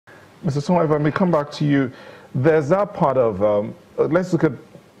Mr. Song, if I may come back to you, there's that part of, let's look at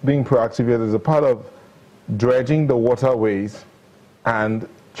being proactive here. There's a part of dredging the waterways and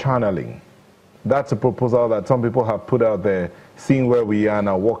channeling. That's a proposal that some people have put out there, seeing where we are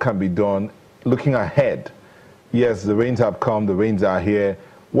now, what can be done, looking ahead. Yes, the rains have come, the rains are here.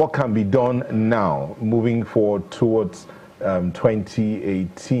 What can be done now, moving forward towards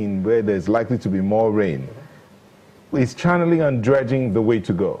 2018, where there's likely to be more rain? Is channeling and dredging the way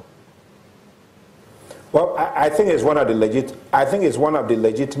to go? Well, I think it's one of the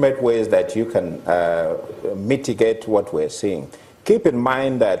legitimate ways that you can mitigate what we're seeing. Keep in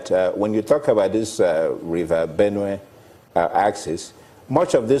mind that when you talk about this River Benue axis,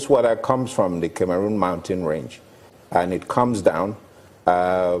 much of this water comes from the Cameroon mountain range, and it comes down.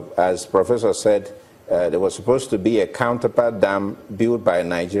 As Professor said, there was supposed to be a counterpart dam built by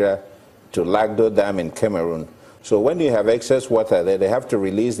Nigeria to Lagdo Dam in Cameroon. So when you have excess water there, they have to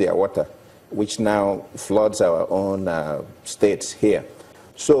release their water, which now floods our own states here.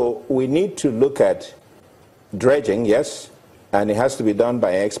 So we need to look at dredging, yes, and it has to be done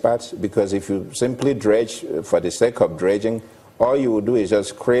by experts, because if you simply dredge for the sake of dredging, all you will do is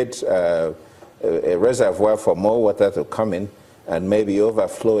just create a reservoir for more water to come in and maybe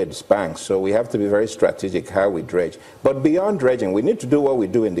overflow its banks. So we have to be very strategic how we dredge. But beyond dredging, we need to do what we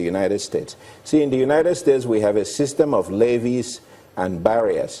do in the United States. See, in the United States, we have a system of levees and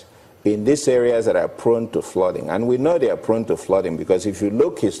barriers in these areas that are prone to flooding. And we know they are prone to flooding because if you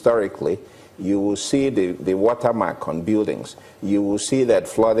look historically, you will see the watermark on buildings. You will see that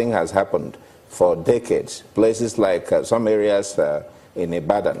flooding has happened for decades. Places like some areas in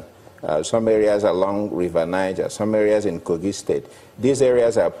Ibadan, some areas along River Niger, some areas in Kogi State. These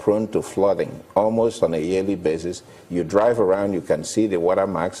areas are prone to flooding almost on a yearly basis. You drive around, you can see the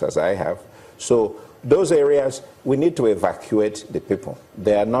watermarks as I have. So those areas, we need to evacuate the people.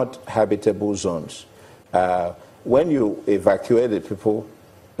 They are not habitable zones. When you evacuate the people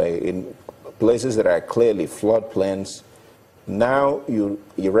in places that are clearly floodplains, now you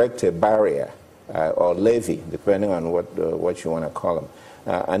erect a barrier or levee, depending on what you want to call them.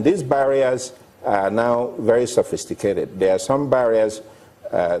 And these barriers are now very sophisticated. There are some barriers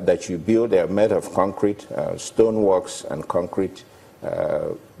that you build, they are made of concrete, stoneworks and concrete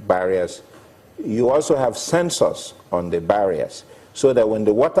barriers. You also have sensors on the barriers, so that when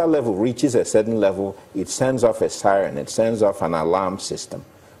the water level reaches a certain level, it sends off a siren, it sends off an alarm system.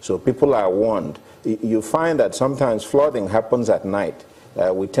 So people are warned. You find that sometimes flooding happens at night.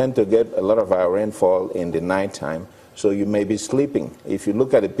 We tend to get a lot of our rainfall in the nighttime, so you may be sleeping. If you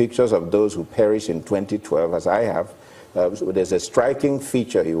look at the pictures of those who perished in 2012, as I have, there's a striking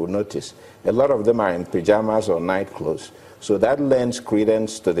feature you will notice. A lot of them are in pajamas or night clothes. So that lends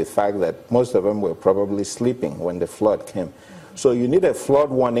credence to the fact that most of them were probably sleeping when the flood came. So you need a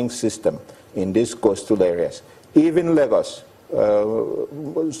flood warning system in these coastal areas. Even Lagos,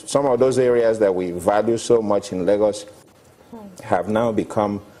 some of those areas that we value so much in Lagos have now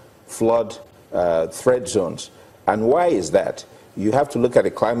become flood threat zones. And why is that? You have to look at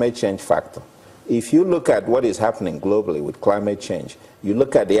the climate change factor. If you look at what is happening globally with climate change, you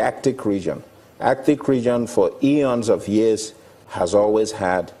look at the Arctic region. Arctic region for eons of years has always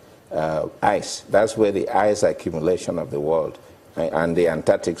had ice. That's where the ice accumulation of the world and the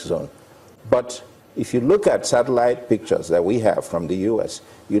Antarctic zone. But if you look at satellite pictures that we have from the US,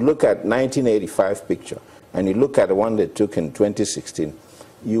 you look at 1985 picture, and you look at the one they took in 2016,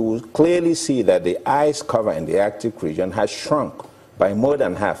 you will clearly see that the ice cover in the Arctic region has shrunk by more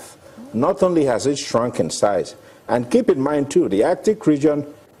than half. Not only has it shrunk in size, and keep in mind too, the Arctic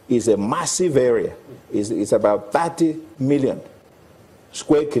region is a massive area. It's about 30 million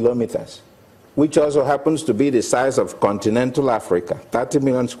square kilometers, which also happens to be the size of continental Africa, 30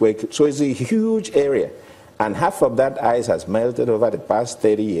 million square kilometers. So it's a huge area. And half of that ice has melted over the past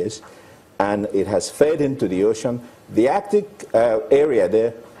 30 years, and it has fed into the ocean. The Arctic area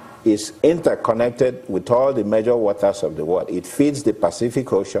there is interconnected with all the major waters of the world. It feeds the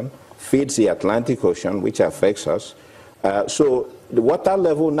Pacific Ocean, feeds the Atlantic Ocean, which affects us. So the water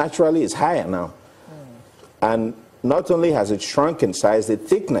level naturally is higher now. And not only has it shrunk in size, the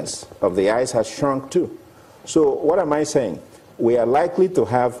thickness of the ice has shrunk too. So what am I saying? We are likely to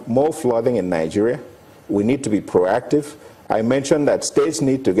have more flooding in Nigeria. We need to be proactive. I mentioned that states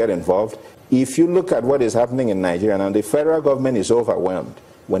need to get involved. If you look at what is happening in Nigeria now, the federal government is overwhelmed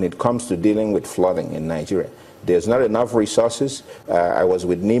when it comes to dealing with flooding in Nigeria. There's not enough resources. I was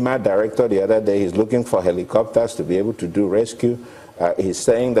with NEMA director the other day. He's looking for helicopters to be able to do rescue. He's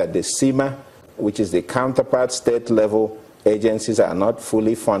saying that the SEMA, which is the counterpart state level agencies are not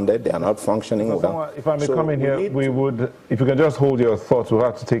fully funded, they are not functioning well. If I may come in here, if you can just hold your thoughts, we'll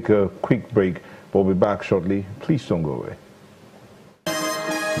have to take a quick break, but we'll be back shortly. Please don't go away.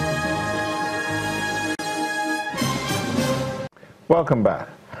 Welcome back.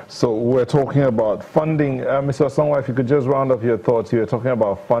 So we're talking about funding. Mr. Songwa, if you could just round up your thoughts. You were talking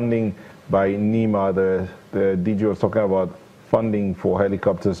about funding by NEMA. The DG was talking about funding for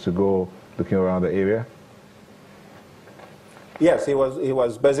helicopters to go looking around the area. Yes, he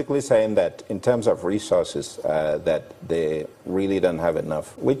was basically saying that in terms of resources, that they really don't have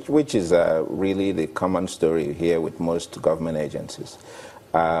enough, which is really the common story here with most government agencies.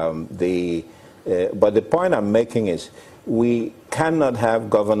 But the point I'm making is we cannot have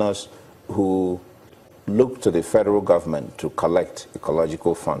governors who look to the federal government to collect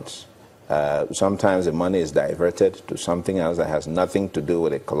ecological funds. Sometimes the money is diverted to something else that has nothing to do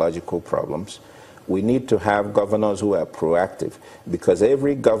with ecological problems. We need to have governors who are proactive, because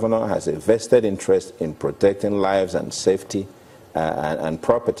every governor has a vested interest in protecting lives and safety and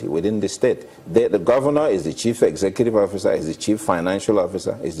property within the state. The governor is the chief executive officer, is the chief financial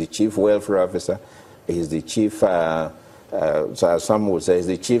officer, is the chief welfare officer, is the chief, so some would say, is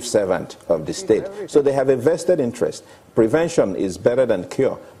the chief servant of the state. So they have a vested interest. Prevention is better than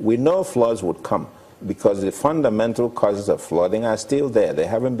cure. We know floods would come because the fundamental causes of flooding are still there. They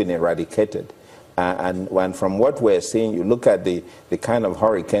haven't been eradicated. And from what we're seeing, you look at the kind of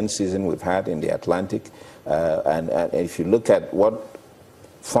hurricane season we've had in the Atlantic, and if you look at what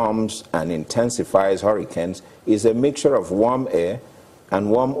forms and intensifies hurricanes, is a mixture of warm air and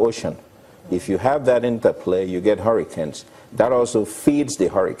warm ocean. If you have that interplay, you get hurricanes. That also feeds the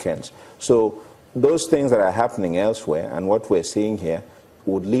hurricanes. So those things that are happening elsewhere and what we're seeing here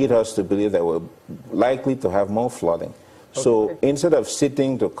would lead us to believe that we're likely to have more flooding. So instead of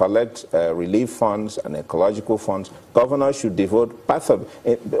sitting to collect relief funds and ecological funds, governors should devote part of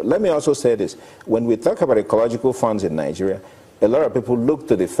it. Let me also say this. When we talk about ecological funds in Nigeria, a lot of people look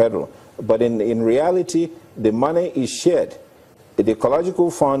to the federal. But in reality, the money is shared. The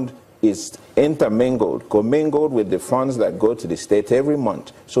ecological fund is intermingled, commingled with the funds that go to the state every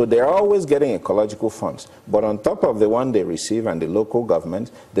month. So they're always getting ecological funds. But on top of the one they receive and the local government,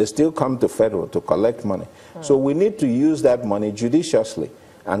 they still come to federal to collect money. So we need to use that money judiciously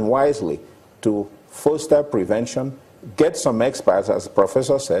and wisely to foster prevention, get some experts, as the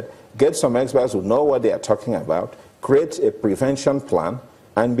professor said, get some experts who know what they are talking about, create a prevention plan,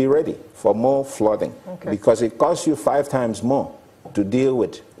 and be ready for more flooding. Because it costs you 5 times more to deal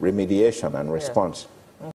with remediation and response.